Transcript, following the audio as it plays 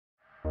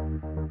Well,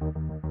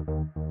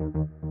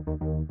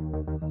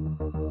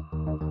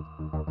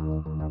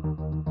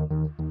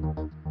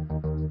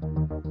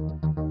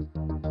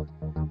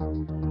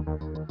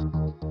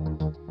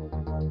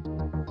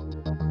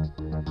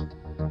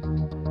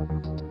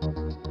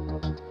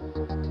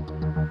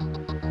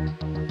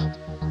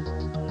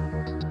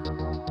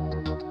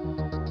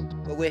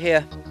 we're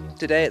here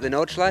today at the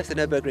Nordschleife, the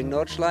Nurburgring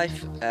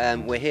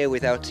Nordschleife. We're here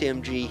with our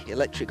TMG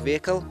electric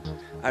vehicle.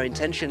 Our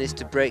intention is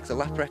to break the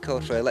lap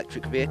record for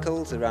electric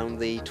vehicles around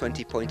the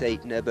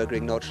 20.8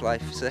 Nurburgring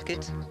Nordschleife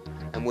circuit,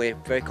 and we're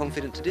very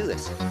confident to do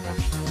this.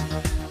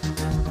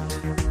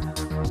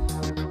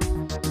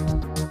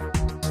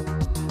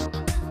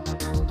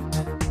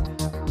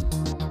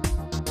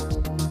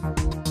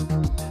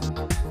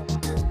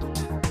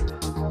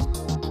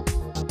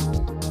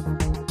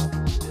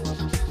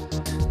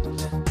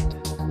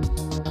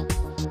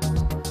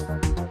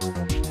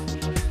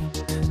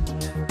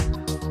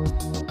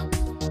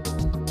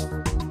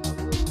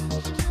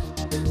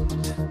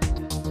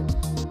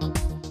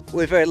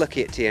 We're very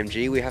lucky at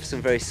TMG. We have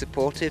some very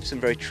supportive, some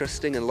very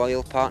trusting and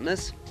loyal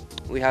partners.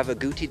 We have a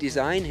Guti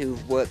Design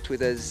who've worked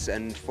with us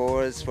and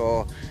for us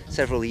for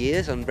several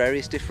years on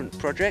various different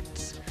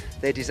projects.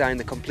 They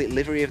designed the complete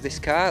livery of this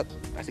car.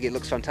 I think it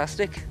looks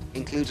fantastic.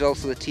 Includes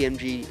also the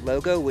TMG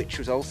logo, which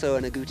was also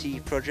an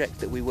Agouti project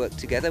that we worked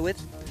together with.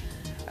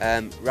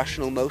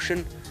 Rational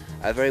Motion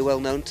are very well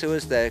known to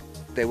us. They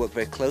work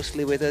very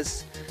closely with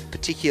us,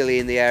 particularly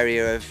in the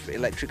area of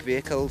electric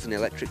vehicles and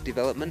electric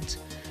development.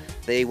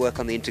 They work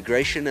on the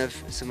integration of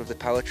some of the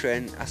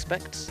powertrain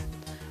aspects.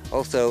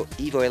 Also,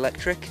 Evo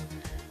Electric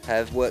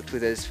have worked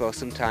with us for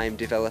some time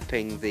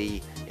developing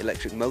the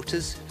electric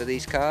motors for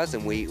these cars,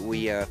 and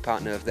we are a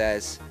partner of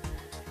theirs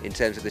in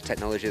terms of the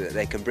technology that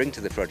they can bring to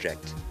the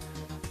project.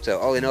 So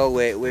all in all,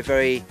 we're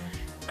very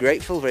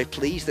grateful, very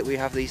pleased that we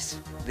have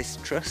this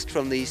trust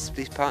from these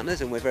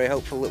partners, and we're very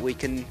hopeful that we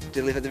can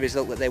deliver the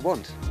result that they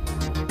want.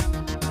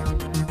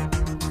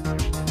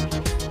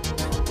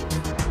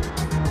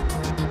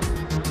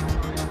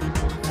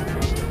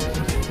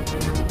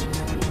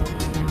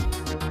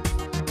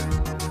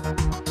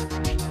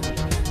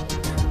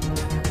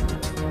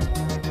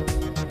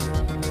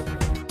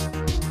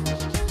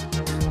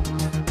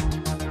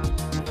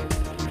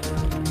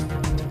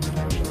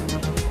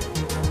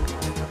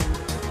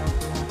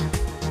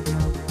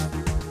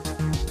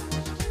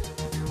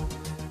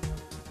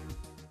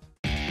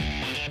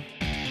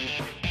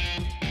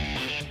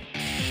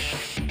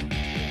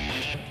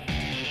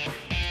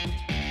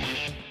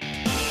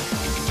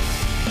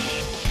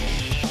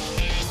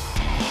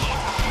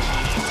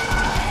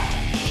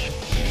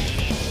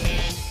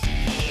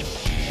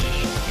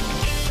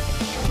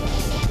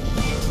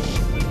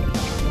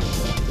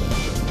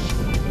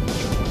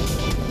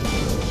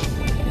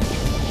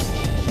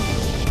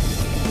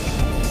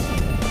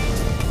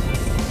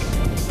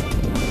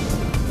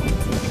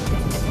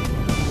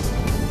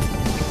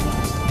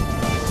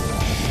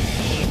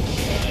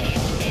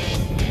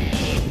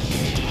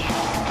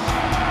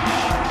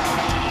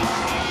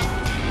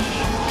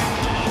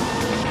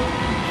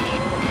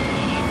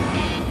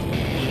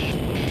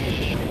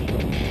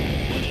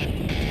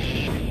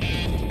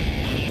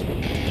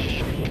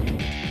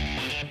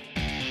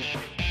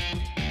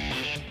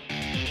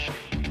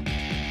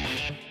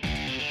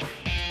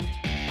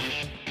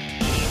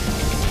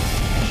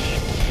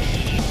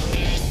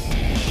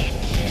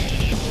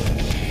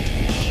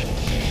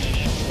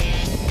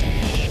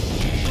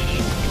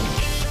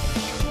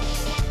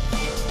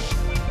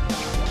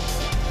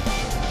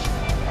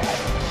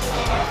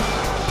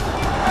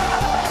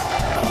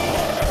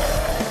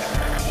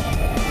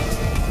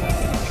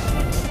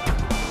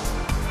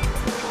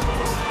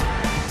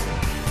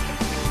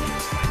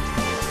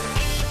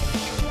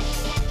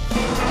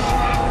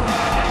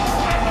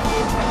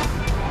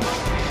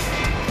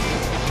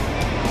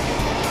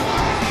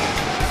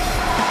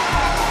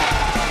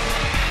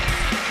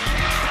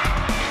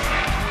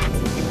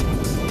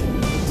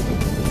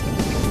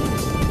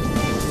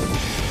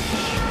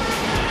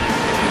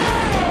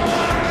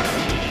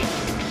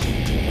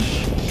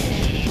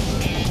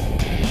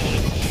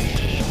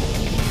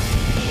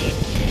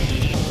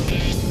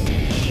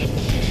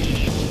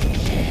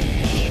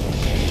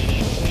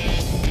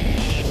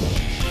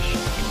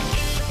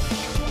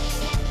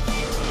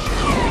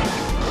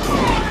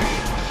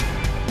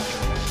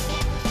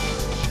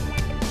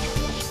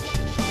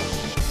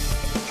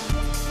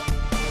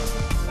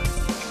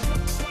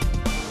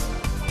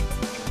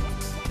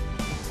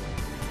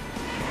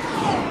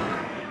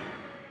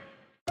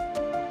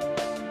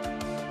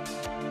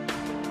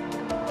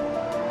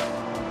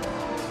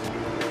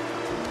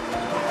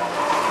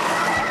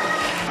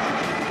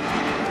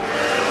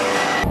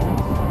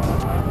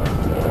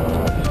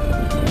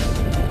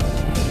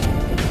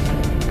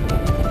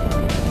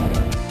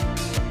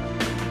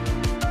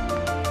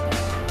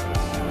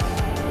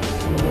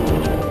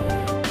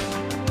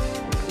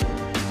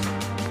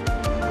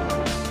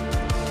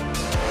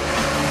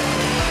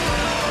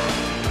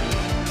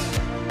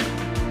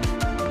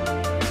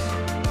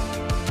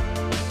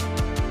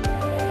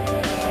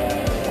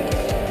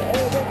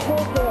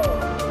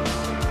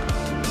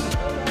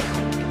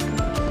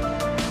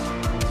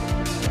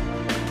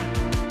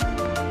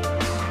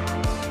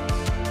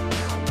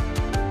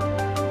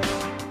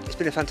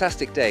 been a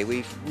fantastic day.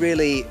 We've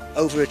really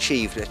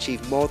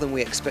achieved more than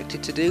we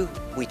expected to do.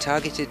 We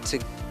targeted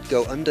to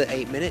go under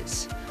 8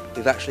 minutes.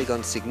 We've actually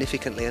gone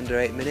significantly under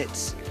 8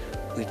 minutes.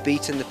 We've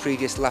beaten the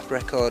previous lap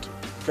record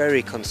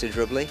very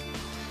considerably.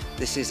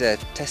 This is a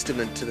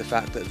testament to the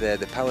fact that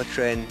the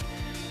powertrain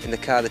in the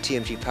car, the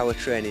TMG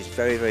powertrain, is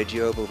very, very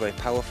durable, very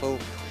powerful.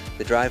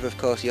 The driver, of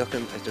course,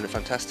 Joachim, has done a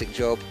fantastic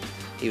job.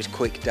 He was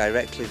quick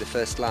directly the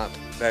first lap,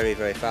 very,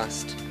 very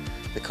fast.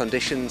 The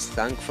conditions,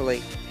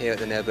 thankfully, here at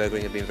the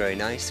Nurburgring have been very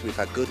nice. We've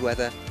had good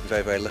weather,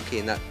 very, very lucky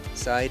in that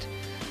side.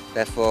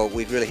 Therefore,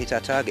 we've really hit our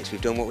targets.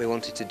 We've done what we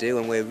wanted to do,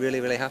 and we're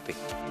really, really happy.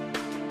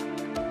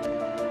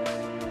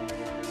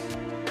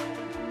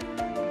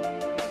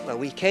 Well,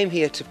 we came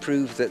here to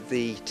prove that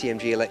the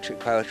TMG electric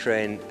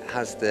powertrain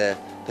has the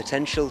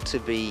potential to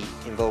be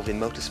involved in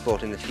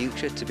motorsport in the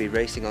future, to be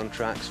racing on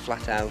tracks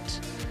flat out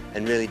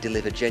and really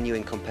deliver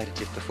genuine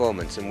competitive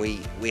performance. And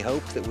we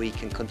hope that we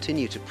can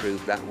continue to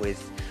prove that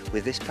with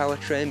this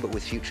powertrain, but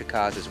with future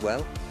cars as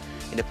well.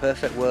 In a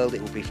perfect world,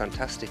 it would be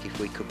fantastic if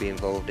we could be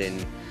involved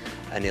in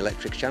an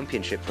electric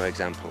championship, for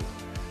example.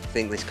 I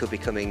think this could be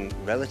coming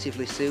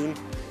relatively soon.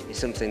 It's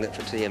something that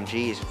for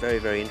TMG is very,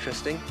 very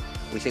interesting.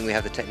 We think we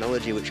have the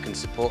technology which can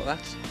support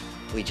that.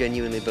 We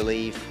genuinely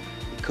believe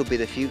it could be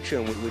the future,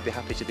 and we'd be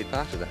happy to be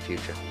part of that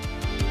future.